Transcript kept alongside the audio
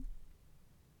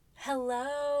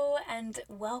Hello and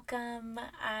welcome.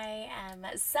 I am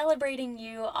celebrating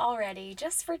you already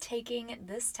just for taking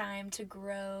this time to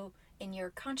grow in your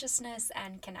consciousness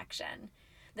and connection.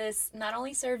 This not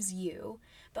only serves you,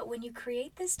 but when you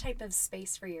create this type of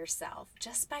space for yourself,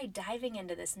 just by diving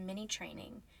into this mini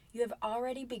training, you have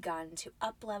already begun to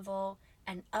up level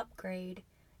and upgrade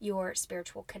your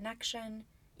spiritual connection,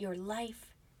 your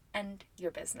life, and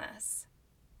your business.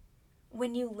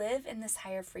 When you live in this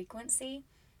higher frequency,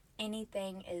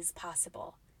 anything is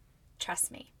possible.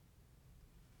 Trust me.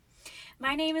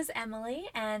 My name is Emily,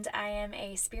 and I am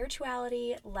a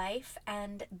spirituality, life,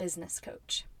 and business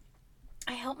coach.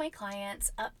 I help my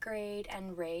clients upgrade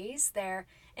and raise their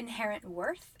inherent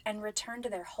worth and return to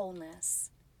their wholeness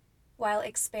while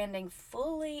expanding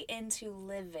fully into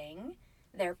living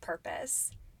their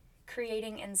purpose,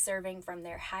 creating and serving from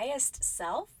their highest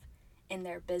self in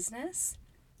their business,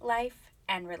 life,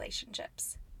 and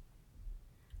relationships.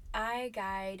 I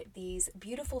guide these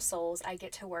beautiful souls I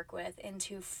get to work with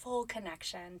into full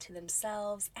connection to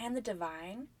themselves and the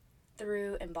divine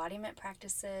through embodiment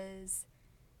practices,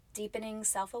 deepening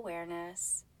self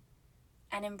awareness,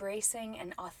 and embracing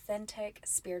an authentic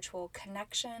spiritual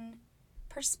connection,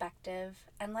 perspective,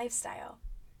 and lifestyle.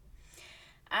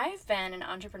 I've been an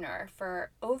entrepreneur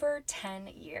for over 10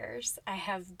 years. I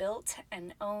have built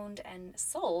and owned and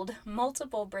sold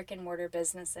multiple brick and mortar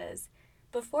businesses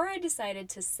before I decided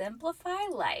to simplify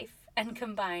life and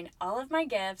combine all of my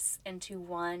gifts into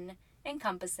one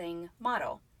encompassing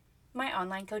model, my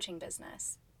online coaching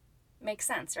business. Makes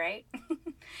sense, right?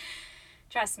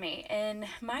 Trust me, in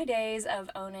my days of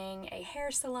owning a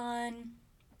hair salon,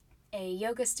 a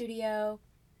yoga studio,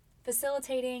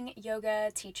 facilitating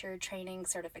yoga teacher training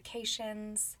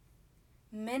certifications,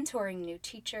 mentoring new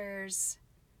teachers,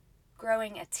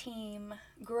 growing a team,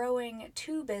 growing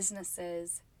two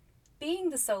businesses,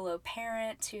 being the solo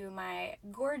parent to my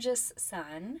gorgeous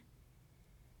son,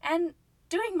 and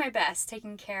doing my best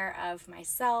taking care of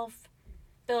myself,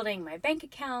 building my bank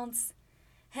accounts,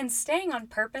 and staying on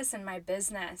purpose in my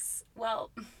business. Well,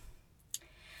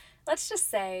 let's just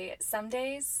say some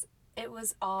days it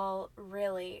was all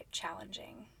really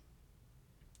challenging.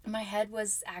 My head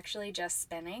was actually just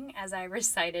spinning as I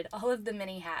recited all of the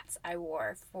many hats I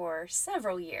wore for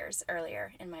several years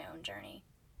earlier in my own journey.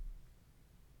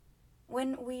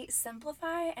 When we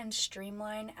simplify and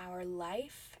streamline our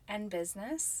life and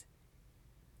business,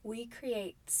 we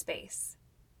create space.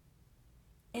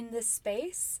 In this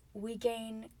space, we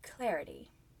gain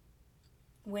clarity.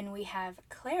 When we have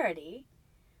clarity,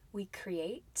 we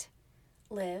create,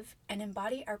 live, and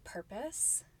embody our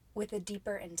purpose with a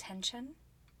deeper intention.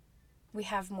 We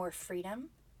have more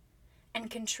freedom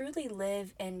and can truly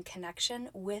live in connection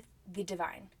with the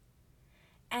divine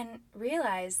and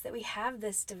realize that we have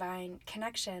this divine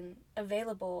connection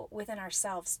available within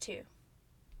ourselves too.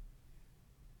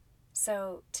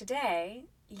 So today,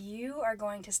 you are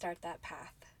going to start that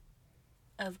path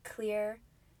of clear,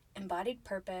 embodied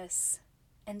purpose,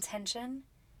 intention,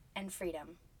 and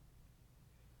freedom.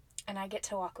 And I get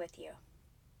to walk with you.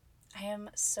 I am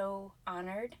so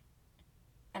honored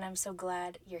and I'm so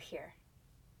glad you're here.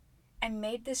 I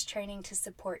made this training to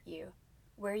support you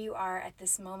where you are at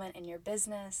this moment in your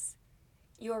business,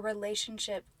 your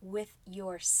relationship with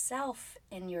yourself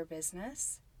in your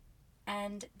business,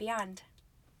 and beyond.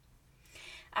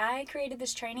 I created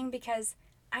this training because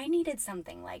I needed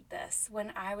something like this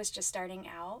when I was just starting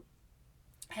out,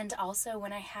 and also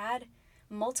when I had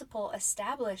multiple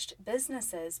established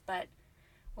businesses but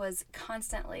was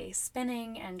constantly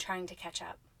spinning and trying to catch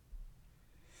up.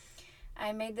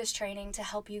 I made this training to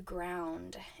help you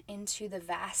ground into the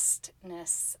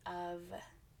vastness of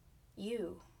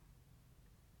you.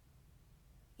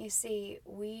 You see,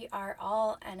 we are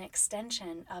all an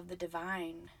extension of the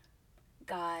divine,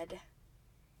 God,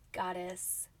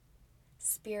 Goddess,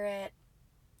 Spirit,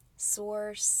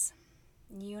 Source,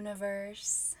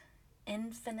 Universe,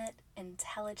 Infinite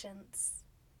Intelligence.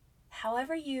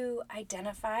 However you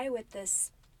identify with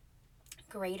this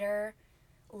greater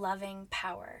loving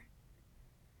power,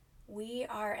 we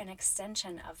are an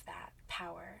extension of that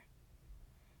power.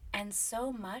 And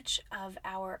so much of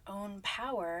our own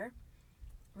power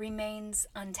remains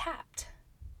untapped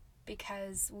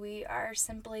because we are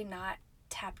simply not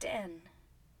tapped in.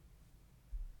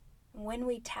 When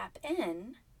we tap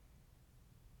in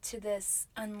to this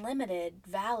unlimited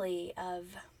valley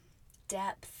of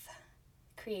depth,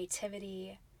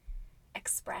 creativity,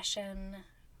 expression,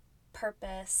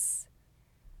 purpose,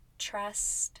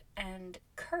 trust, and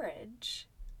courage,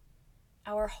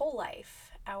 our whole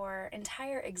life, our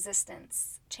entire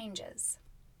existence changes.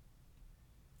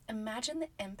 Imagine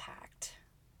the impact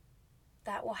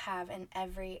that will have in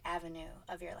every avenue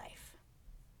of your life.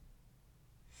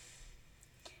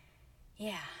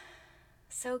 Yeah,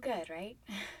 so good, right?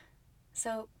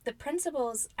 So the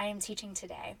principles I am teaching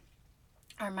today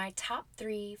are my top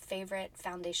 3 favorite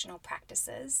foundational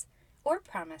practices or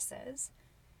promises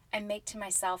I make to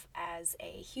myself as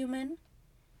a human,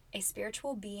 a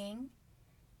spiritual being,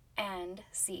 and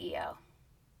CEO.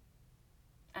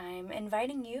 I'm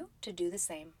inviting you to do the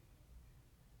same.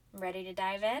 Ready to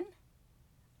dive in?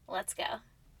 Let's go.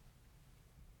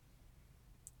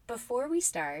 Before we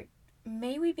start,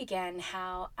 may we begin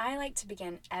how I like to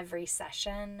begin every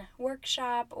session,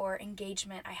 workshop, or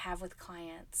engagement I have with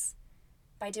clients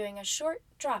by doing a short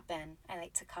drop-in, I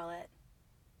like to call it.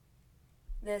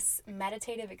 This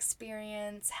meditative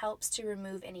experience helps to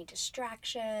remove any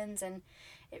distractions, and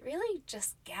it really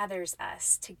just gathers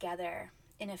us together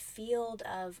in a field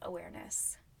of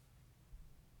awareness.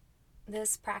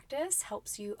 This practice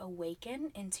helps you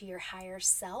awaken into your higher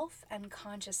self and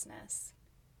consciousness,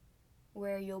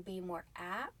 where you'll be more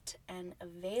apt and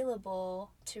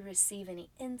available to receive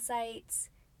any insights,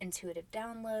 intuitive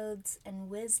downloads, and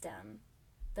wisdom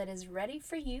that is ready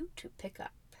for you to pick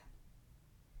up.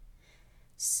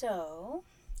 So,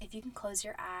 if you can close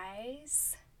your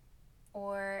eyes,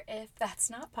 or if that's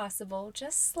not possible,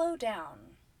 just slow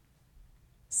down.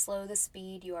 Slow the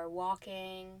speed you are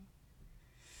walking.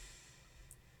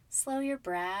 Slow your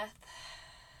breath.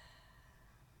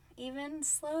 Even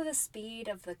slow the speed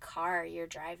of the car you're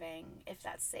driving if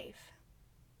that's safe.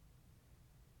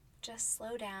 Just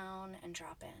slow down and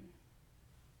drop in.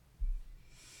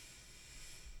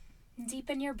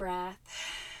 Deepen your breath.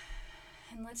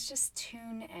 And let's just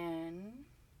tune in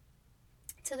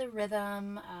to the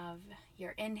rhythm of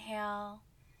your inhale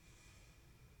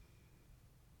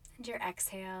and your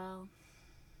exhale.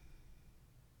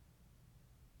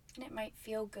 And it might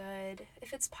feel good,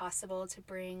 if it's possible, to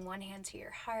bring one hand to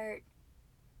your heart,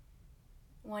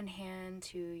 one hand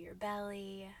to your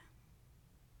belly,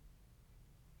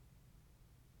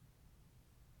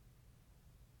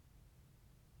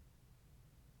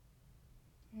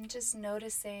 and just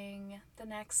noticing the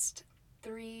next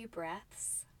 3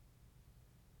 breaths.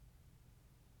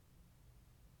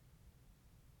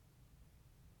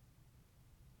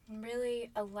 And really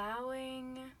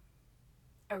allowing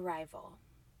arrival.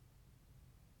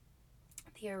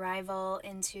 The arrival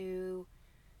into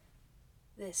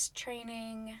this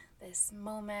training, this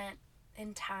moment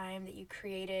in time that you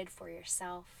created for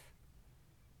yourself.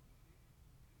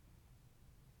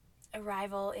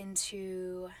 Arrival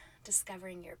into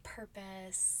discovering your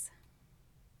purpose,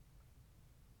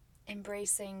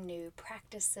 embracing new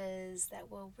practices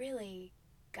that will really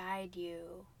guide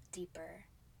you deeper.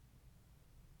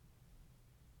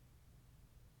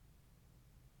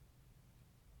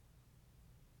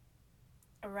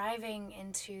 Arriving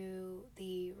into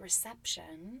the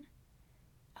reception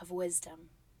of wisdom,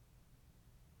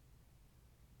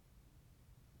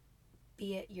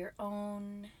 be it your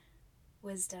own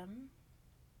wisdom,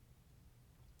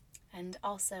 and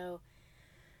also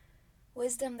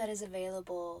wisdom that is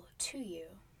available to you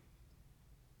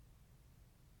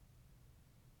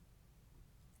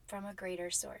from a greater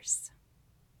source.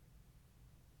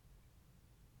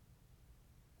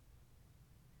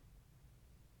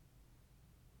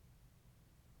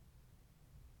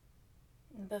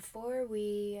 Before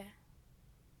we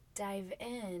dive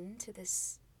into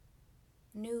this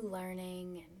new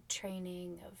learning and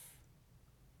training of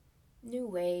new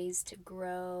ways to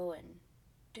grow and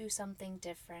do something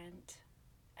different,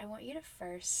 I want you to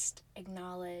first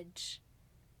acknowledge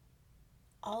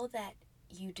all that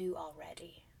you do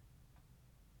already.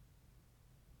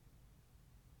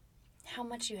 How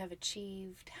much you have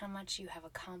achieved, how much you have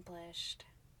accomplished,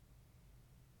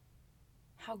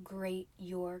 how great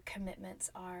your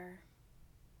commitments are,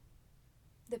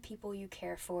 the people you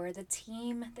care for, the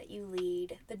team that you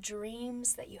lead, the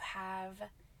dreams that you have,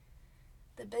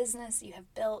 the business you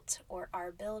have built or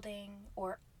are building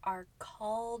or are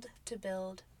called to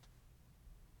build.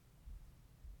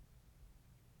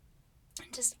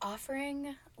 Just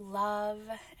offering love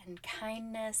and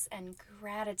kindness and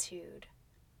gratitude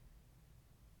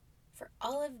for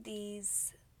all of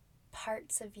these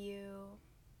parts of you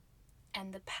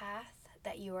and the path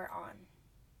that you are on.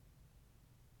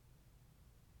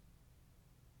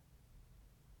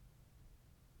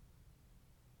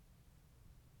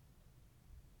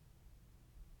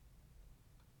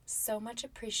 So much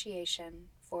appreciation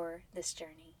for this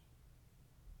journey.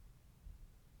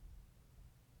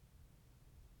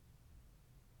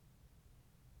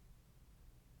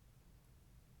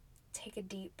 Take a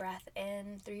deep breath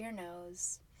in through your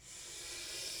nose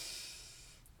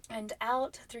and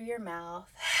out through your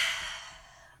mouth.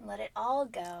 Let it all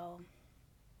go.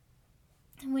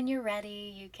 And when you're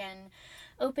ready, you can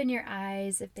open your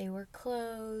eyes if they were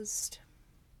closed.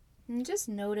 And just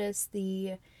notice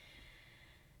the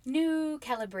new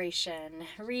recalibration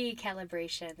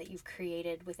that you've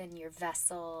created within your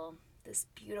vessel, this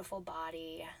beautiful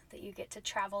body that you get to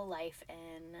travel life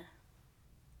in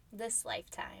this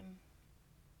lifetime.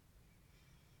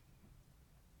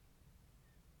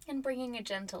 And bringing a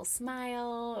gentle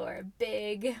smile or a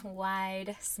big,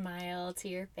 wide smile to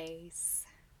your face.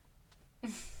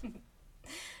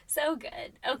 So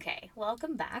good. Okay,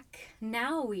 welcome back.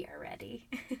 Now we are ready.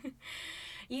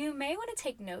 You may want to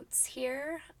take notes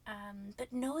here,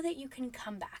 but know that you can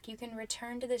come back. You can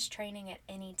return to this training at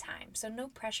any time. So no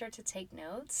pressure to take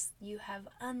notes. You have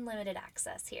unlimited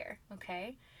access here,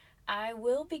 okay? I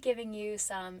will be giving you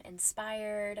some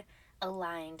inspired,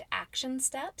 aligned action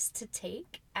steps to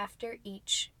take after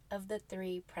each of the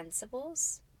 3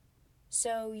 principles.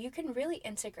 So you can really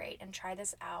integrate and try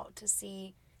this out to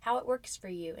see how it works for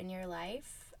you in your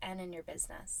life and in your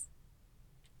business.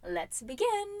 Let's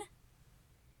begin.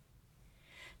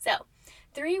 So,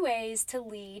 3 ways to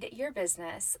lead your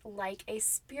business like a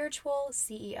spiritual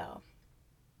CEO.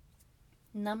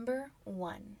 Number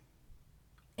 1,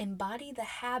 embody the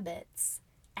habits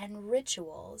and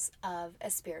rituals of a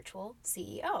spiritual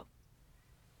CEO.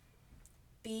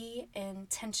 Be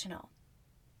intentional.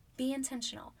 Be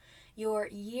intentional. Your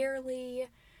yearly,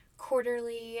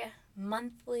 quarterly,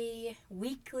 monthly,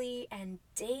 weekly, and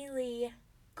daily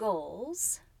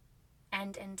goals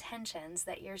and intentions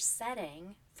that you're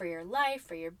setting for your life,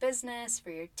 for your business, for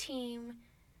your team,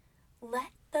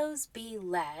 let those be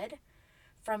led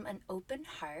from an open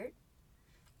heart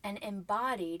and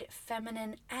embodied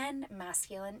feminine and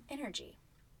masculine energy.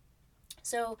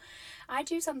 So I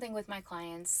do something with my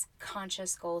clients,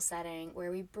 conscious goal setting,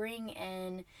 where we bring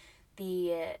in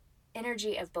the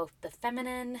energy of both the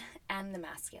feminine and the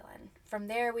masculine. From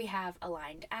there, we have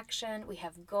aligned action, we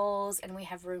have goals, and we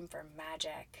have room for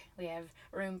magic. We have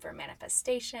room for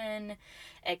manifestation,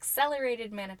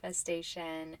 accelerated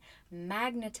manifestation,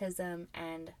 magnetism,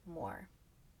 and more.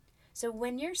 So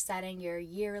when you're setting your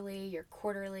yearly, your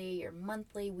quarterly, your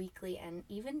monthly, weekly, and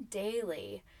even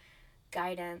daily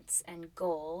guidance and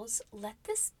goals, let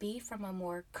this be from a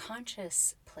more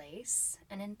conscious place,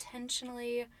 an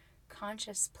intentionally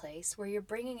conscious place where you're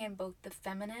bringing in both the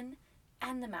feminine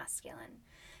and the masculine.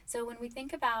 So when we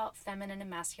think about feminine and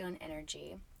masculine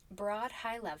energy, broad,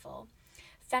 high level,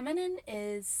 feminine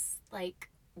is like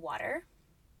water,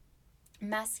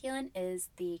 masculine is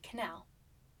the canal.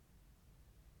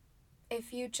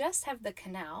 If you just have the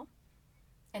canal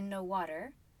and no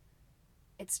water,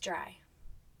 it's dry.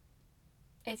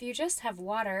 If you just have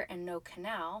water and no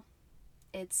canal,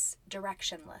 it's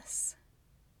directionless.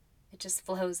 It just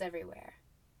flows everywhere.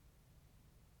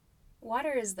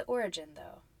 Water is the origin,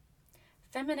 though.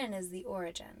 Feminine is the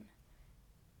origin.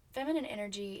 Feminine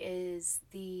energy is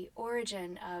the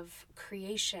origin of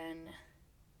creation,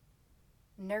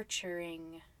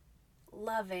 nurturing,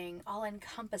 loving,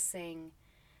 all-encompassing,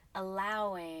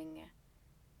 allowing,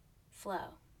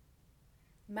 flow.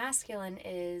 Masculine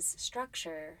is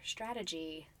structure,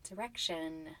 strategy,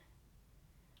 direction,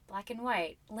 black and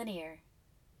white, linear.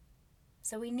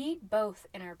 So we need both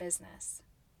in our business.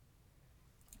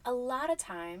 A lot of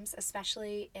times,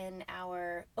 especially in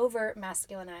our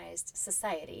over-masculinized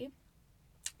society,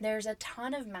 there's a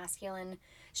ton of masculine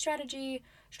strategy,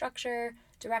 structure,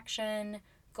 direction,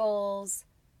 goals,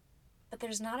 but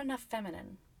there's not enough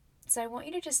feminine. So I want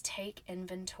you to just take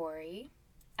inventory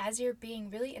as you're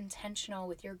being really intentional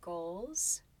with your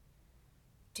goals.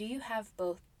 Do you have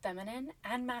both feminine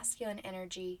and masculine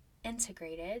energy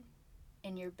integrated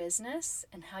in your business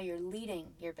and how you're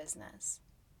leading your business?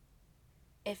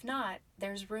 If not,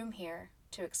 there's room here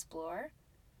to explore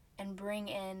and bring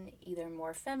in either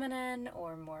more feminine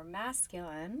or more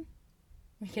masculine,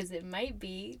 because it might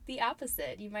be the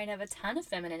opposite. You might have a ton of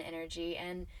feminine energy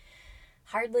and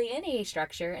hardly any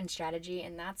structure and strategy,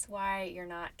 and that's why you're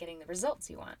not getting the results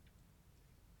you want.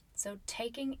 So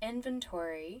taking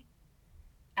inventory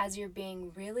as you're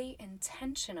being really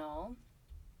intentional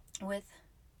with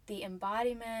the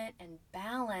embodiment and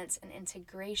balance and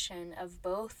integration of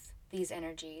both these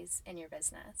energies in your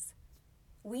business.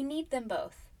 We need them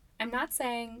both. I'm not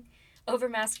saying over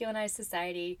masculinized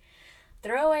society,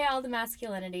 throw away all the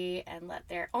masculinity and let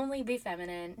there only be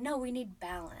feminine. No, we need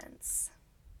balance.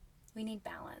 We need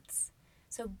balance.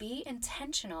 So be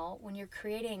intentional when you're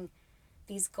creating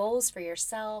these goals for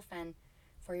yourself and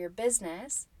for your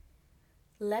business.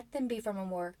 Let them be from a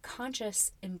more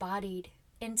conscious, embodied,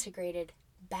 integrated,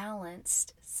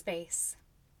 balanced space.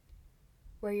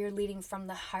 where you're leading from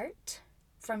the heart,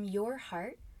 from your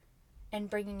heart, and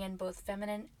bringing in both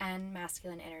feminine and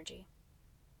masculine energy.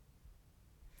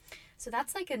 So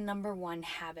that's like a number one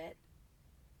habit.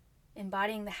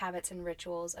 Embodying the habits and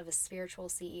rituals of a spiritual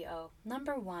CEO.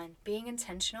 Number one, being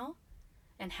intentional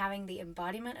and having the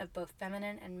embodiment of both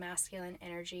feminine and masculine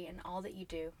energy in all that you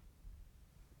do.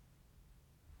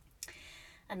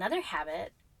 Another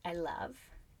habit I love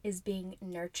is being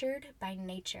nurtured by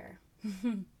nature.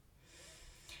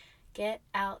 Get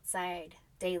outside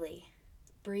daily.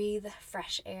 Breathe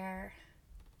fresh air.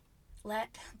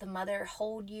 Let the mother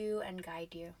hold you and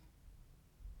guide you.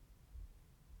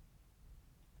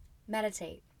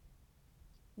 Meditate.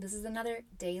 This is another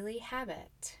daily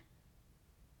habit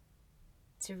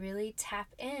to really tap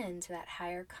into that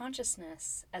higher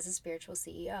consciousness as a spiritual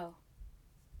CEO.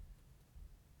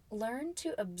 Learn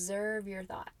to observe your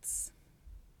thoughts.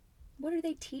 What are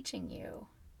they teaching you?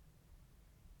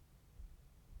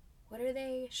 What are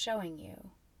they showing you?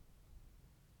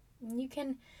 You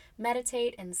can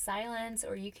meditate in silence,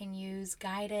 or you can use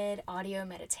guided audio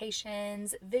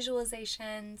meditations,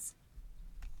 visualizations.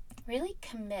 Really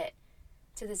commit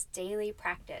to this daily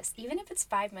practice, even if it's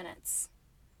 5 minutes,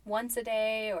 once a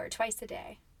day or twice a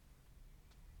day.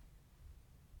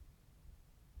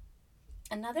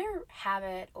 Another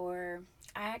habit, or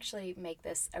I actually make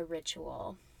this a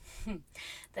ritual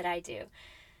that I do,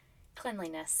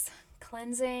 cleanliness.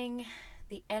 Cleansing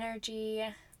the energy,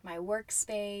 my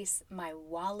workspace, my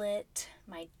wallet,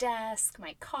 my desk,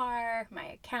 my car, my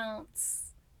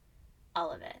accounts,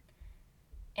 all of it.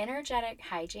 Energetic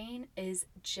hygiene is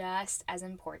just as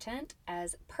important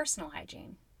as personal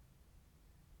hygiene.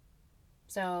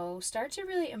 So start to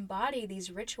really embody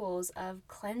these rituals of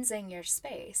cleansing your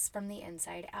space from the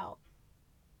inside out.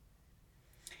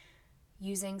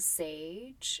 Using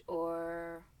sage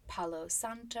or Palo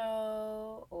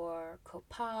Santo or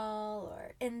copal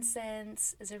or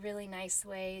incense is a really nice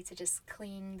way to just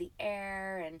clean the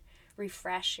air and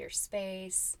refresh your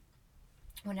space.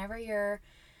 Whenever you're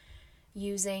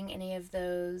using any of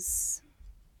those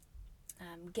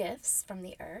gifts from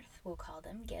the earth, we'll call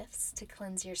them gifts, to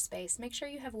cleanse your space, make sure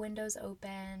you have windows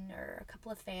open or a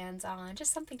couple of fans on,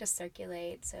 just something to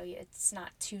circulate so it's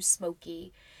not too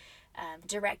smoky.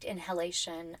 Direct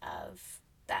inhalation of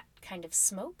that kind of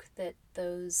smoke that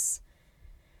those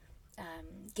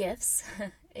gifts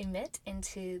emit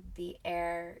into the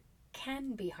air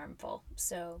can be harmful.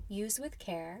 So use with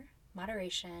care,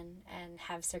 moderation, and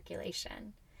have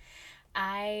circulation.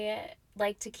 I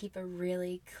like to keep a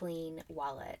really clean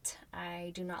wallet.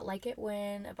 I do not like it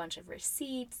when a bunch of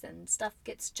receipts and stuff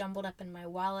gets jumbled up in my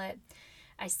wallet.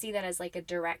 I see that as like a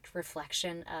direct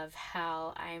reflection of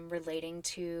how I'm relating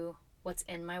to what's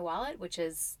in my wallet, which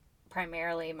is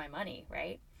primarily my money,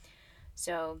 right?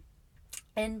 So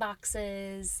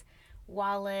inboxes,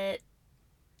 wallet,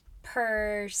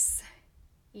 purse,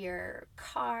 your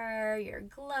car, your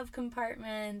glove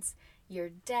compartments, your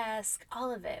desk,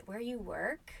 all of it, where you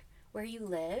work, where you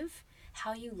live,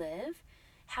 how you live.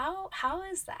 How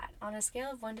is that on a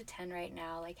scale of 1 to 10 right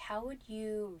now? Like, how would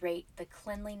you rate the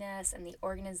cleanliness and the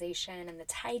organization and the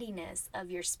tidiness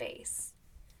of your space?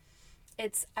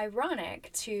 It's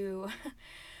ironic to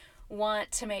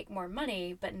want to make more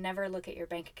money but never look at your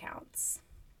bank accounts.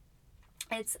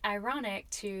 It's ironic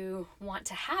to want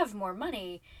to have more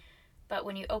money, but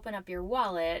when you open up your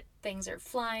wallet, things are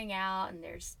flying out and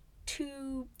there's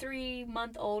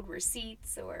 2-3-month-old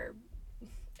receipts or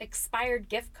expired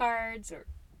gift cards or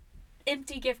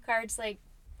empty gift cards. Like,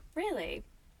 really,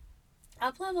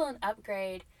 up-level and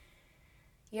upgrade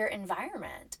your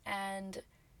environment and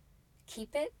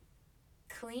keep it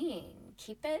clean,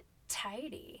 keep it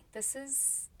tidy. This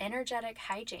is energetic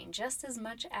hygiene just as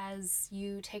much as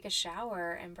you take a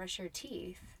shower and brush your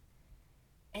teeth.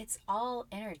 It's all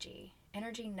energy.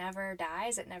 Energy never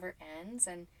dies, it never ends,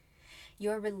 and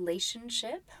your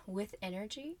relationship with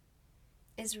energy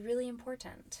is really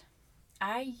important.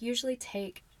 I usually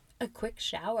take a quick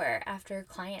shower after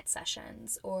client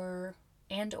sessions, or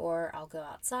I'll go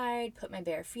outside, put my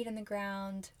bare feet on the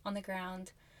ground.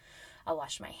 I'll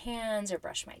wash my hands or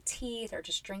brush my teeth or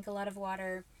just drink a lot of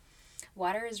water.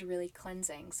 Water is really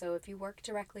cleansing. So if you work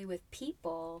directly with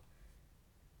people,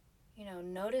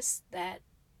 notice that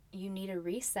you need a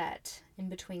reset in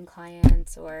between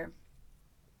clients, or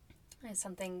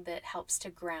something that helps to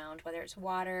ground, whether it's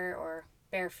water or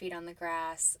bare feet on the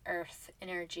grass, earth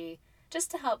energy, just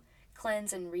to help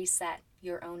cleanse and reset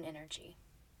your own energy.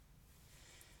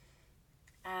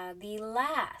 The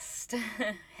last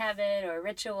habit or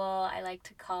ritual I like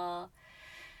to call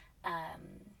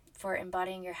for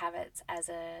embodying your habits as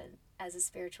a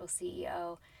spiritual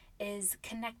CEO is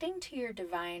connecting to your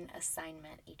divine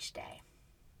assignment each day.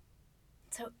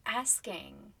 So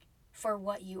asking for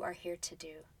what you are here to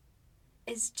do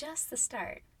is just the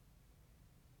start.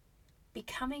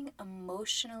 Becoming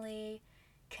emotionally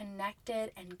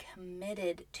connected and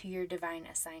committed to your divine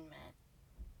assignment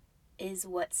is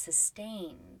what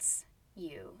sustains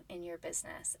you in your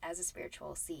business as a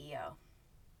spiritual CEO.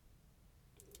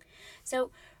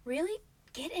 So really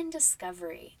get in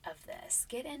discovery of this.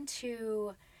 Get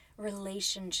into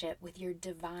relationship with your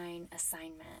divine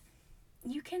assignment.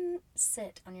 You can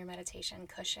sit on your meditation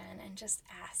cushion and just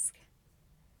ask,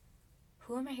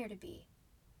 who am I here to be?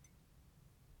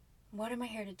 What am I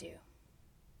here to do?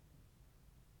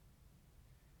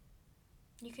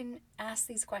 You can ask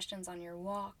these questions on your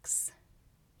walks.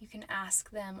 You can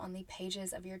ask them on the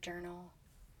pages of your journal.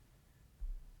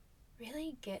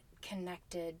 Really get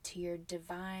connected to your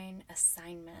divine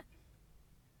assignment.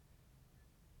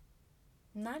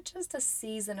 Not just a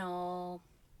seasonal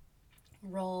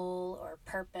role or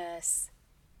purpose.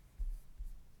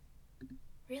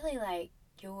 Really like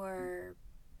your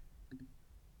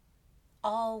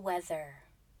all-weather,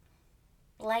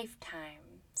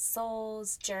 lifetime,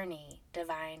 soul's journey,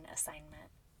 divine assignment.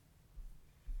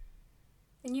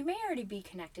 And you may already be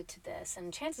connected to this,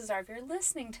 and chances are if you're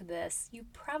listening to this, you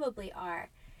probably are.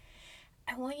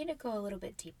 I want you to go a little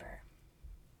bit deeper.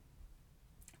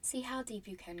 See how deep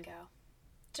you can go.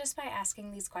 Just by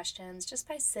asking these questions, just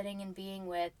by sitting and being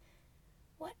with,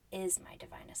 what is my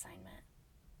divine assignment?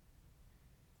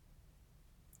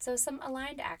 So some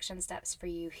aligned action steps for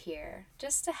you here,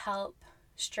 just to help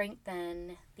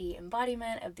strengthen the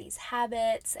embodiment of these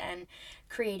habits and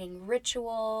creating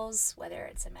rituals, whether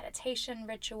it's a meditation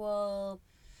ritual,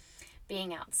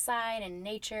 being outside in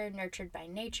nature, nurtured by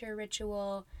nature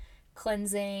ritual,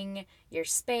 cleansing your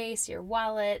space, your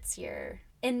wallets, your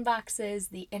inboxes,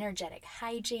 the energetic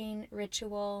hygiene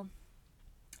ritual,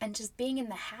 and just being in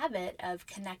the habit of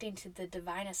connecting to the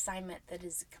divine assignment that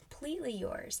is completely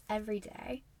yours every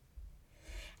day.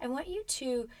 I want you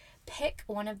to pick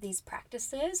one of these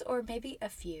practices, or maybe a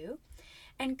few,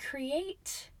 and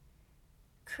create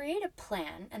a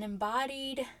plan, an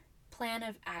embodied plan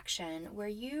of action where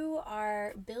you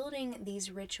are building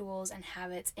these rituals and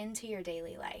habits into your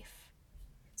daily life.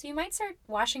 So you might start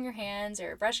washing your hands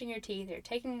or brushing your teeth or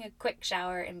taking a quick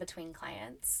shower in between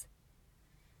clients.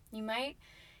 You might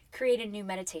create a new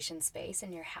meditation space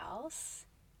in your house.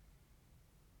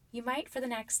 You might, for the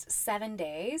next 7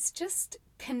 days, just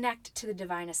connect to the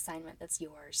divine assignment that's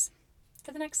yours.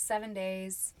 For the next 7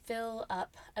 days, fill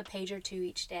up a page or two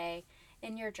each day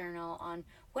in your journal on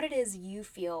what it is you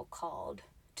feel called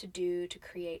to do, to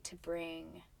create, to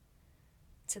bring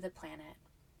to the planet.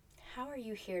 How are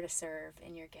you here to serve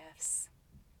in your gifts?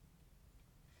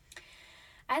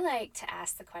 I like to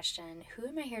ask the question, who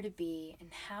am I here to be,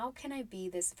 and how can I be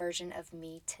this version of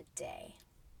me today?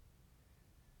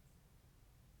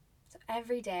 So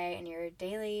every day in your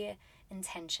daily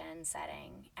intention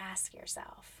setting, ask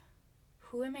yourself,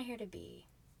 who am I here to be?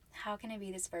 How can I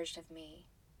be this version of me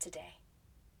today?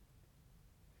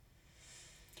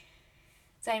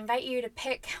 So I invite you to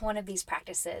pick one of these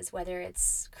practices, whether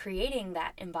it's creating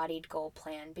that embodied goal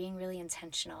plan, being really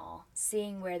intentional,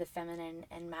 seeing where the feminine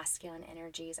and masculine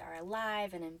energies are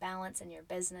alive and in balance in your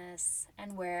business,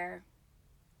 and where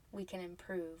we can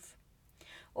improve.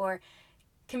 Or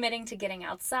committing to getting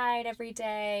outside every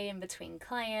day in between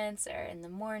clients or in the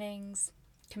mornings,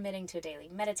 committing to a daily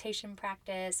meditation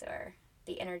practice or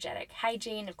the energetic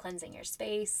hygiene of cleansing your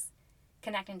space,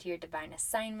 connecting to your divine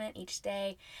assignment each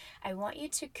day. I want you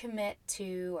to commit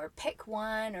to or pick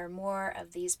one or more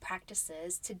of these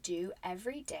practices to do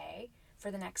every day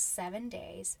for the next 7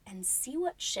 days and see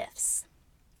what shifts.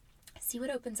 See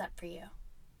what opens up for you.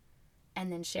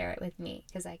 And then share it with me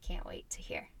because I can't wait to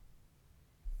hear.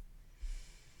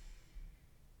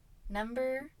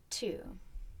 Number 2.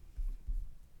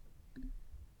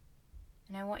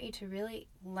 And I want you to really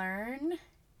learn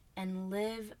and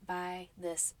live by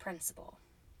this principle.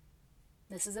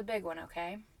 This is a big one,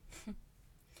 okay?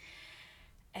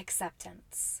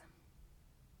 Acceptance.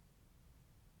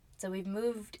 So we've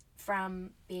moved from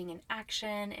being in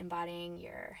action, embodying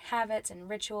your habits and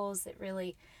rituals that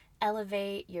really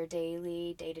elevate your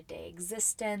daily, day-to-day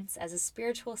existence as a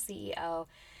spiritual CEO.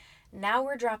 Now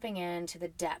we're dropping into the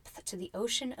depth, to the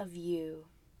ocean of you.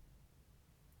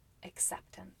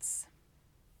 Acceptance.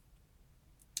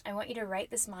 I want you to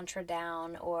write this mantra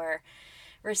down or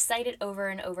recite it over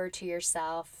and over to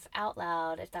yourself out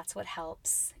loud if that's what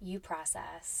helps you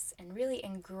process, and really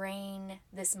ingrain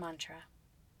this mantra.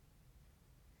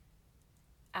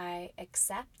 I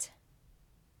accept,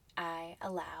 I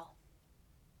allow.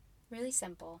 Really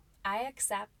simple. I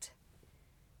accept,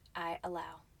 I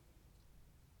allow.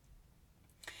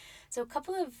 So a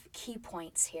couple of key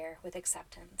points here with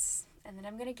acceptance, and then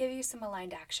I'm going to give you some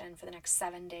aligned action for the next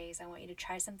 7 days. I want you to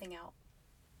try something out.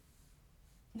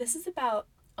 This is about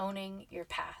owning your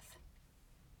path.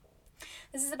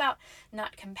 This is about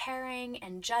not comparing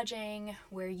and judging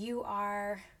where you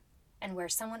are and where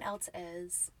someone else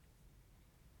is.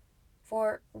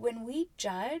 For when we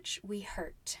judge, we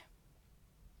hurt.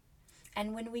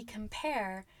 And when we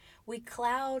compare, we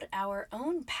cloud our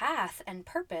own path and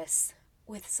purpose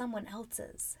with someone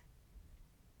else's.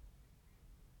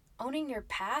 Owning your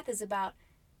path is about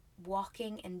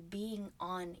walking and being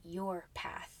on your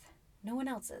path, no one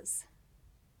else's.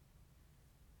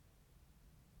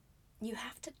 You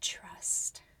have to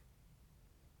trust.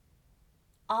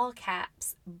 All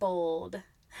caps, bold,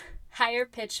 higher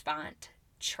pitch font,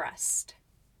 trust.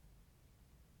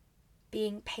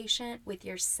 Being patient with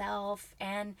yourself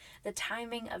and the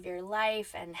timing of your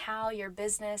life and how your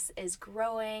business is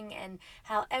growing and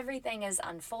how everything is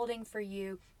unfolding for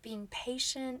you. Being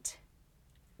patient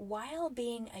while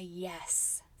being a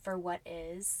yes for what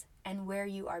is and where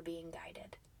you are being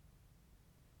guided.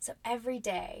 So every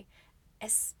day,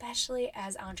 especially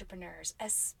as entrepreneurs,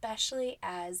 especially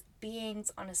as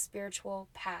beings on a spiritual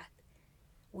path,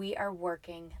 we are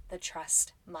working the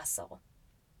trust muscle.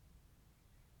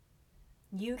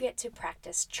 You get to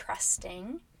practice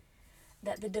trusting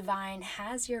that the divine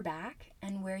has your back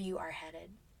and where you are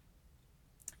headed.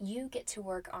 You get to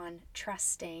work on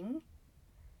trusting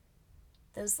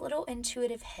those little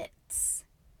intuitive hits,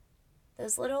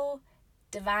 those little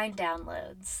divine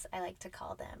downloads, I like to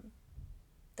call them,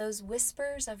 those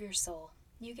whispers of your soul.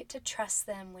 You get to trust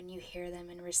them when you hear them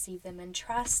and receive them, and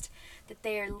trust that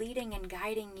they are leading and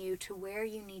guiding you to where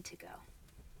you need to go.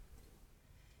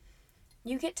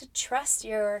 You get to trust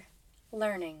your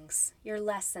learnings, your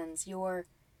lessons, your,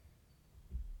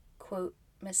 quote,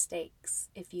 mistakes,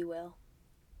 if you will.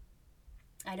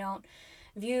 I don't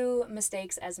view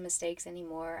mistakes as mistakes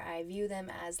anymore. I view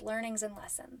them as learnings and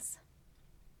lessons.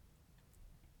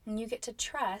 And you get to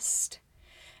trust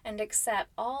and accept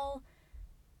all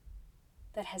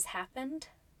that has happened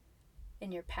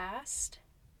in your past,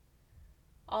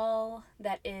 all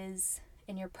that is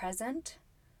in your present,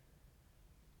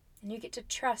 and you get to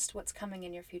trust what's coming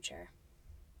in your future.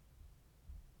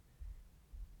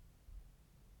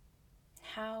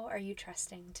 How are you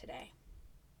trusting today?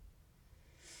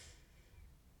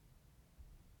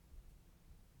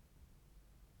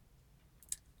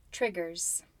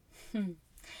 Triggers.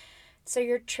 So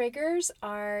your triggers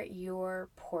are your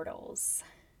portals.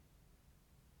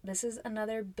 This is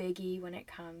another biggie when it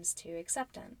comes to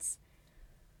acceptance.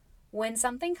 When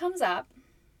something comes up,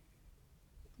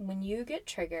 when you get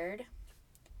triggered,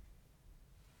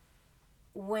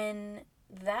 when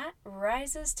that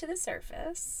rises to the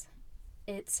surface,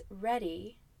 it's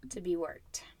ready to be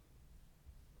worked.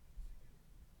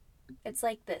 It's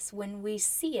like this: when we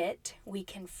see it, we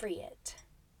can free it.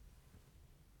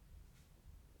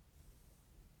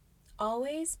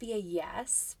 Always be a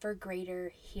yes for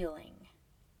greater healing.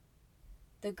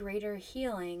 The greater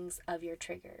healings of your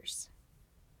triggers.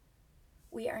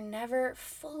 We are never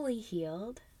fully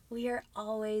healed. We are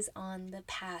always on the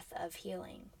path of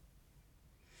healing.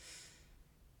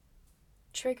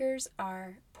 Triggers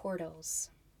are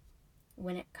portals.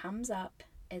 When it comes up,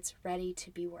 it's ready to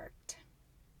be worked.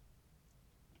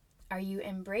 Are you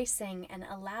embracing and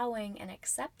allowing and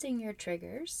accepting your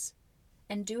triggers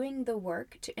and doing the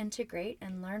work to integrate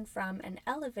and learn from and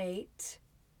elevate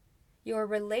your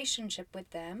relationship with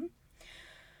them?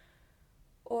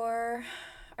 Or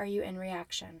are you in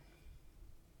reaction?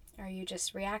 Are you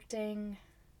just reacting,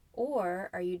 or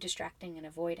are you distracting and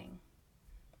avoiding?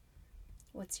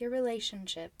 What's your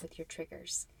relationship with your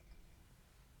triggers?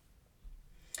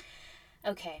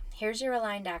 Okay, here's your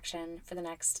aligned action for the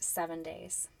next 7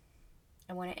 days.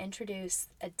 I want to introduce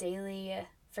a daily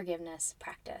forgiveness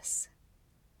practice.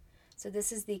 So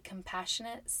this is the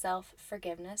compassionate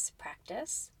self-forgiveness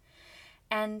practice.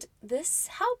 And this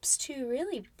helps to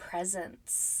really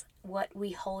presence what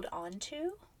we hold on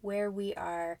to, where we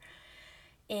are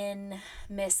in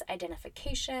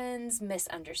misidentifications,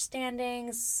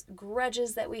 misunderstandings,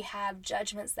 grudges that we have,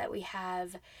 judgments that we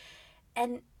have,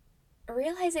 and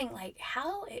realizing like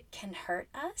how it can hurt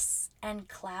us and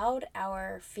cloud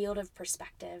our field of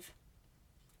perspective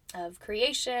of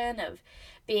creation, of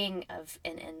being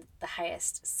in the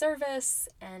highest service,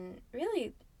 and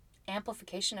really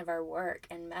amplification of our work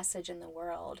and message in the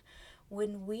world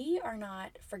when we are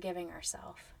not forgiving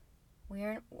ourselves.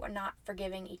 We're not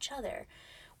forgiving each other.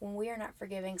 When we are not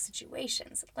forgiving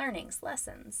situations, learnings,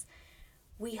 lessons,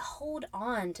 we hold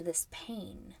on to this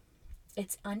pain.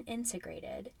 It's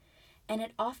unintegrated, and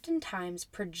it oftentimes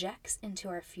projects into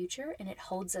our future, and it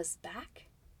holds us back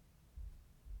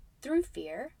through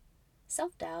fear,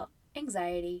 self-doubt,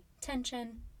 anxiety,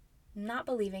 tension, not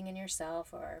believing in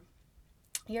yourself or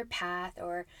your path,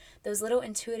 or those little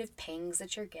intuitive pings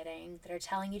that you're getting that are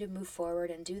telling you to move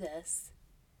forward and do this.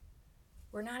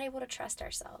 We're not able to trust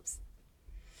ourselves.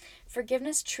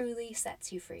 Forgiveness truly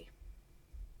sets you free.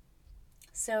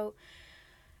 So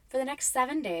for the next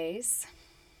 7 days,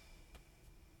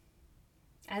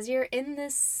 as you're in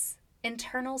this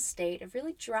internal state of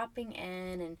really dropping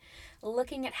in and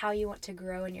looking at how you want to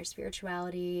grow in your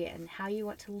spirituality and how you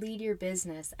want to lead your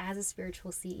business as a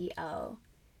spiritual CEO,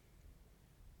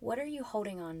 what are you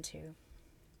holding on to?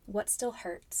 What still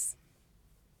hurts?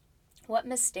 What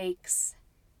mistakes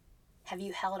have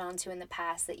you held on to in the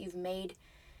past that you've made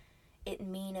it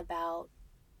mean about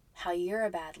how you're a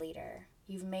bad leader?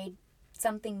 You've made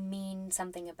something mean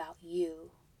something about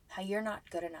you, how you're not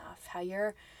good enough, how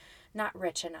you're not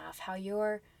rich enough, how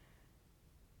you're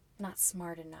not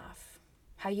smart enough,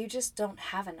 how you just don't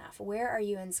have enough. Where are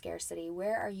you in scarcity?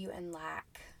 Where are you in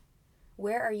lack?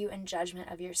 Where are you in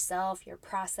judgment of yourself, your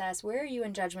process? Where are you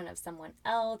in judgment of someone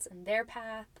else and their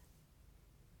path?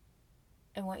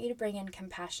 I want you to bring in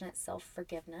compassionate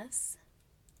self-forgiveness,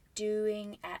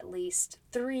 doing at least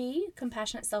 3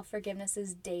 compassionate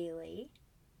self-forgivenesses daily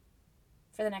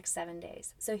for the next 7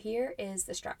 days. So here is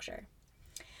the structure.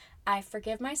 I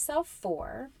forgive myself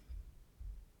for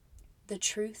the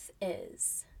truth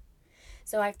is.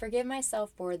 So I forgive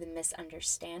myself for the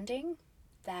misunderstanding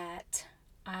that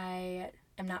I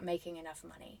am not making enough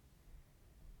money.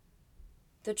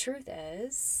 The truth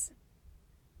is,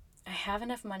 I have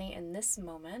enough money in this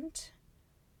moment,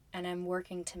 and I'm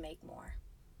working to make more.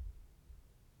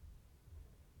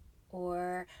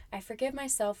 Or I forgive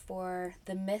myself for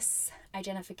the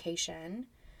misidentification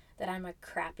that I'm a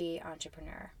crappy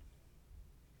entrepreneur.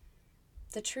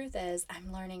 The truth is,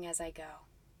 I'm learning as I go.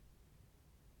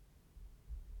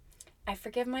 I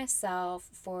forgive myself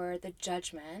for the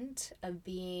judgment of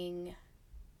being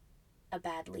a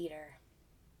bad leader.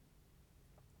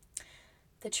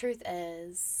 The truth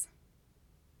is,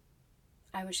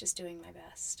 I was just doing my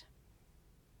best.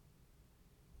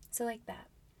 So like that.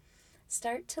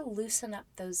 Start to loosen up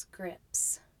those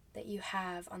grips that you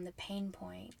have on the pain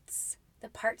points, the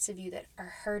parts of you that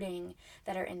are hurting,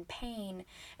 that are in pain,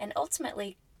 and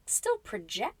ultimately still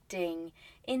projecting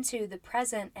into the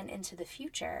present and into the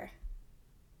future.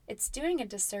 It's doing a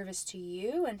disservice to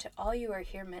you and to all you are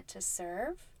here meant to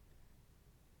serve.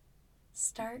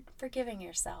 Start forgiving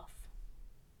yourself.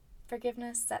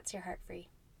 Forgiveness sets your heart free.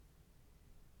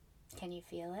 Can you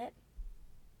feel it?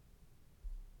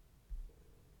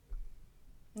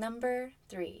 Number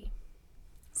 3,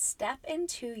 step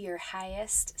into your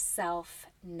highest self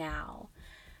now.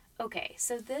 Okay,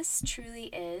 so this truly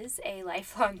is a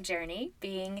lifelong journey,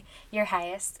 being your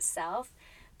highest self,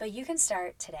 but you can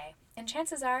start today. And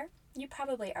chances are you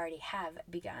probably already have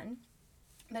begun.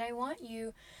 But I want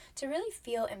you to really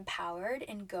feel empowered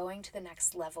in going to the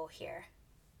next level here.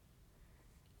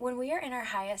 When we are in our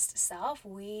highest self,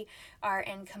 we are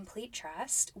in complete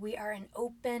trust. We are an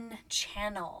open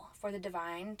channel for the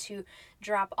divine to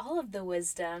drop all of the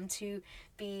wisdom, to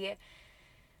be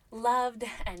loved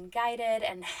and guided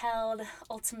and held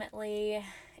ultimately,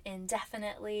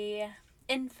 indefinitely,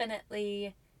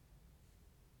 infinitely.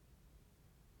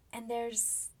 And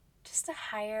there's just a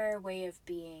higher way of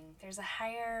being. There's a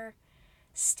higher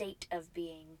state of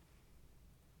being.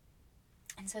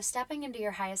 And so stepping into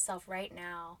your highest self right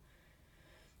now,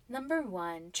 number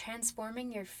 1,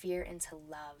 transforming your fear into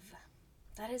love.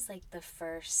 That is like the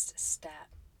first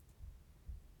step.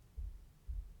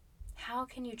 How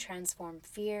can you transform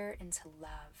fear into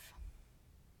love?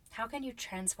 How can you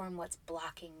transform what's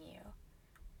blocking you?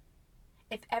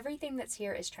 If everything that's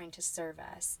here is trying to serve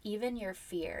us, even your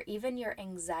fear, even your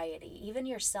anxiety, even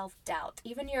your self-doubt,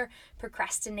 even your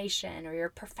procrastination or your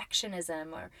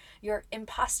perfectionism or your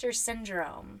imposter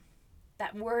syndrome,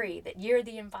 that worry that you're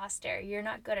the imposter, you're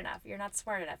not good enough, you're not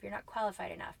smart enough, you're not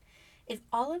qualified enough, if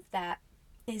all of that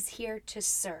is here to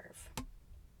serve,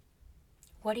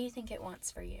 what do you think it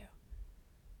wants for you?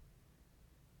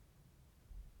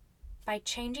 By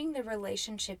changing the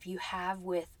relationship you have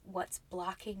with what's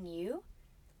blocking you,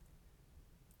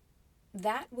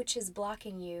 that which is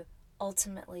blocking you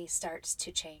ultimately starts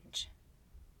to change.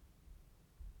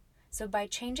 So by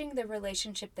changing the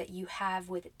relationship that you have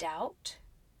with doubt,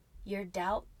 your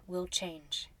doubt will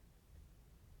change.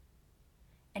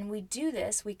 And we do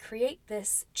this, we create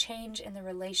this change in the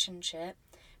relationship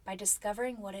by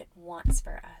discovering what it wants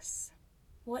for us.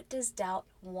 What does doubt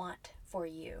want for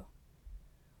you?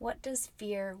 What does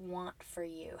fear want for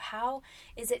you? How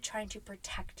is it trying to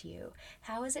protect you?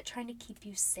 How is it trying to keep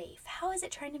you safe? How is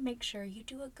it trying to make sure you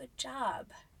do a good job?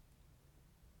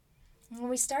 When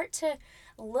we start to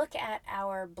look at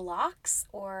our blocks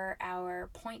or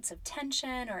our points of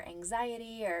tension or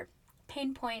anxiety or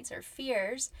pain points or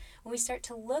fears, when we start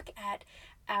to look at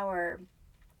our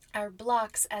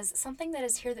blocks as something that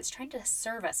is here that's trying to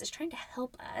serve us, is trying to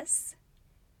help us,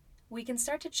 we can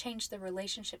start to change the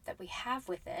relationship that we have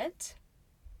with it,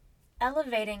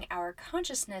 elevating our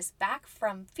consciousness back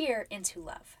from fear into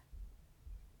love.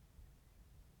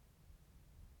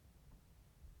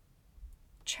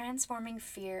 Transforming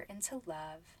fear into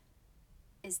love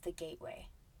is the gateway.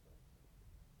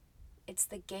 It's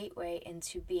the gateway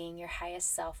into being your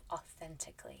highest self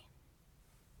authentically.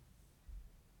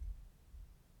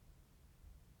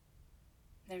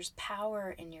 There's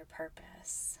power in your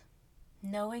purpose.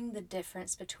 Knowing the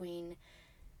difference between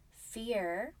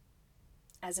fear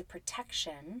as a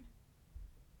protection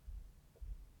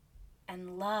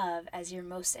and love as your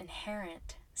most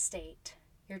inherent state,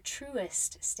 your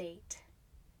truest state.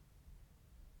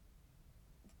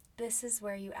 This is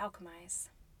where you alchemize.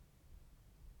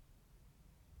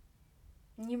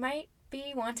 You might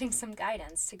be wanting some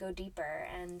guidance to go deeper,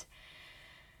 and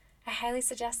I highly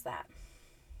suggest that.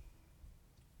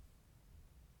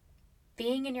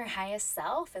 Being in your highest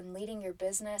self and leading your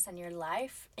business and your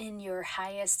life in your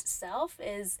highest self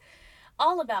is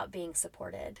all about being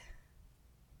supported.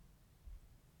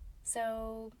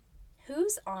 So,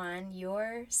 who's on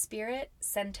your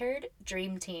spirit-centered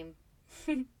dream team?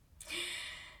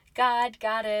 God,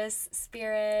 goddess,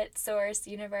 spirit, source,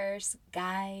 universe,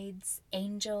 guides,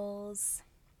 angels.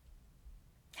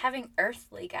 Having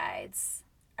earthly guides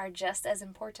are just as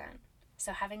important.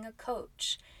 So having a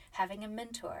coach, having a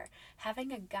mentor,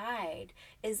 having a guide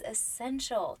is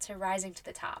essential to rising to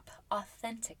the top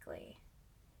authentically.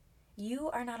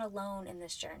 You are not alone in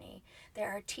this journey.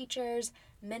 There are teachers,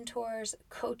 mentors,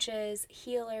 coaches,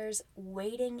 healers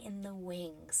waiting in the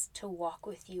wings to walk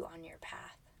with you on your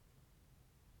path.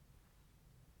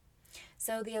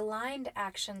 So the aligned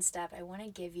action step I want to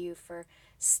give you for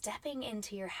stepping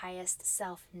into your highest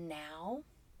self now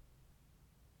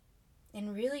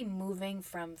and really moving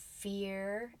from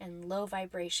fear and low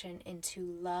vibration into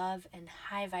love and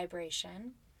high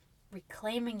vibration,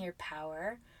 reclaiming your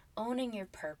power, owning your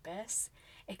purpose,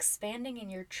 expanding in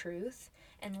your truth,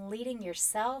 and leading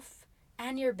yourself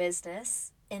and your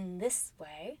business in this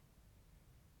way.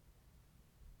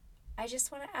 I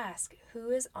just want to ask, who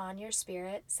is on your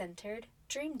spirit-centered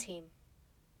dream team?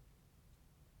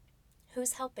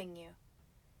 Who's helping you?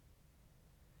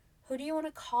 Who do you want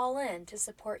to call in to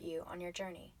support you on your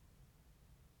journey?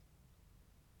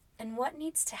 And what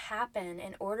needs to happen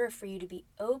in order for you to be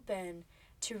open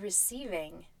to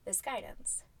receiving this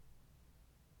guidance?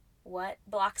 What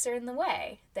blocks are in the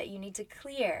way that you need to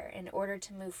clear in order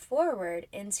to move forward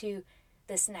into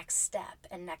this next step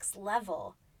and next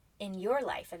level in your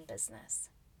life and business?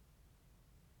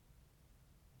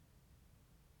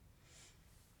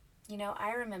 You know,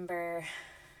 I remember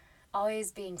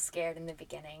always being scared in the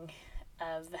beginning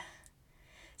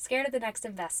scared of the next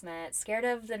investment, scared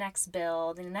of the next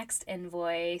bill, the next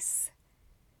invoice.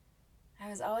 I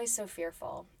was always so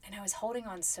fearful, and I was holding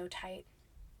on so tight.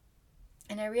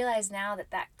 And I realize now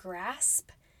that that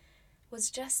grasp was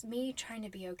just me trying to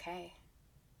be okay.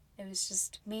 It was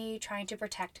just me trying to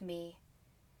protect me,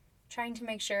 trying to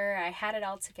make sure I had it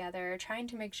all together, trying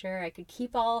to make sure I could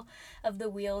keep all of the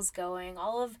wheels going,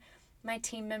 all of my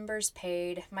team members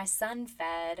paid, my son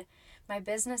fed, my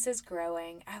business is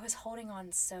growing. I was holding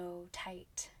on so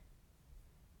tight,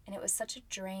 and it was such a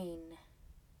drain.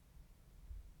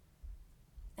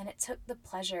 And it took the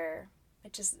pleasure,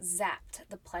 it just zapped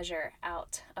the pleasure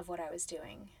out of what I was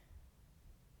doing.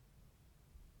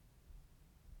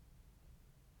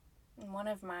 And one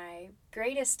of my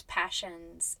greatest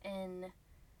passions in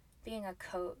being a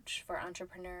coach for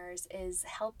entrepreneurs is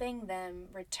helping them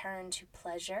return to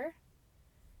pleasure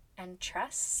and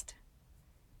trust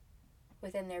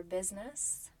within their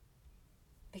business,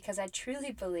 because I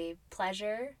truly believe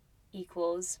pleasure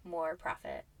equals more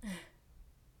profit.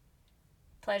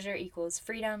 Pleasure equals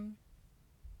freedom.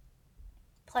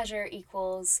 Pleasure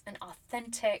equals an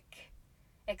authentic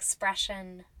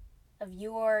expression of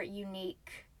your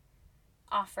unique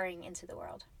offering into the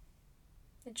world.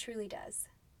 It truly does.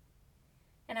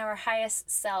 And our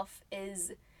highest self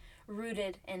is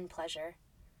rooted in pleasure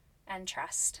and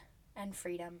trust and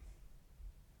freedom.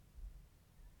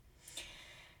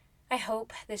 I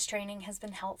hope this training has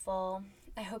been helpful.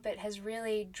 I hope it has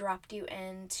really dropped you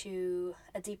into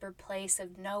a deeper place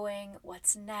of knowing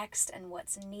what's next and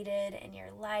what's needed in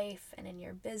your life and in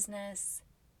your business.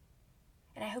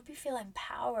 And I hope you feel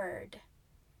empowered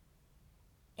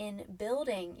in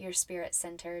building your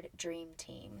spirit-centered dream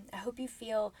team. I hope you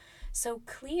feel so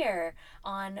clear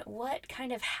on what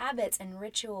kind of habits and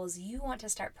rituals you want to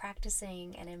start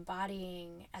practicing and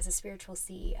embodying as a spiritual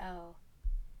CEO.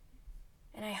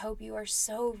 And I hope you are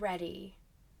so ready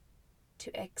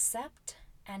to accept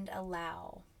and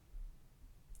allow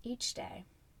each day,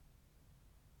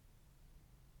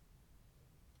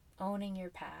 owning your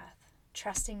path,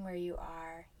 trusting where you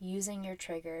are, using your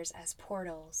triggers as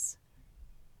portals,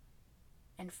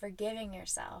 and forgiving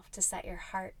yourself to set your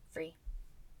heart free.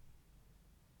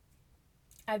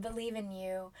 I believe in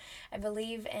you. I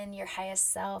believe in your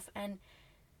highest self, and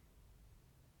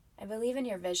I believe in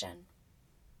your vision.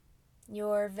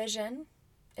 Your vision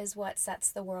is what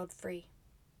sets the world free.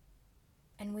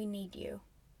 And we need you.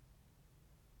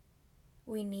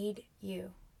 We need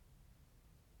you.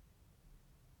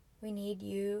 We need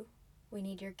you. We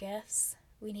need your gifts.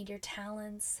 We need your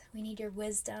talents. We need your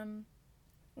wisdom.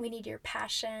 We need your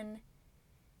passion.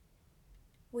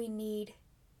 We need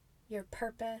your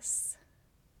purpose.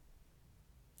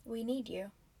 We need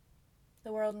you.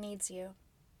 The world needs you.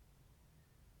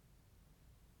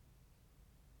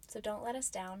 So don't let us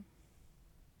down.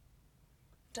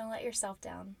 Don't let yourself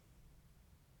down.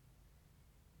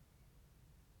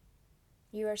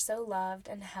 You are so loved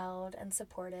and held and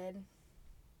supported.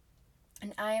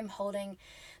 And I am holding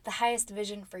the highest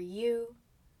vision for you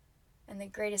and the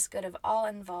greatest good of all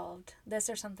involved, this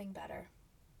or something better.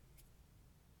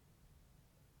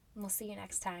 And we'll see you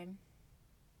next time.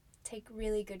 Take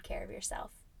really good care of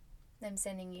yourself. I'm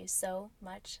sending you so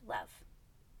much love.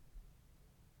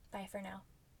 Bye for now.